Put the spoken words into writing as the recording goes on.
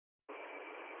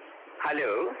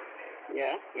Hello.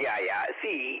 Yeah. Yeah.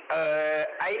 See,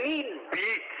 I need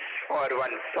beats for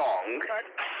one song.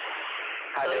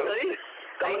 Hello. Sorry.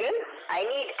 Come again?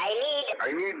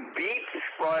 I need beats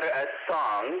for a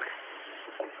song.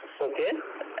 Okay.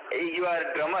 You are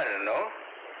a drummer, no?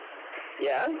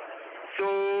 Yeah. So,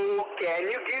 can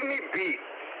you give me beats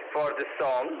for the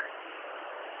song?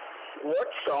 What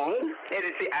song? Hey,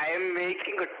 see, I am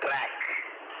making a track.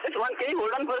 Just one. Can you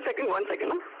hold on for a second? 1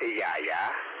 second. Huh? Yeah.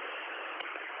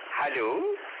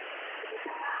 Hello?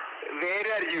 Where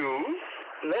are you?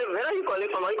 Where are you calling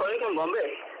from? Are you calling from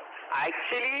Bombay?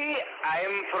 Actually, I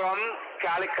am from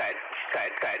Calicut.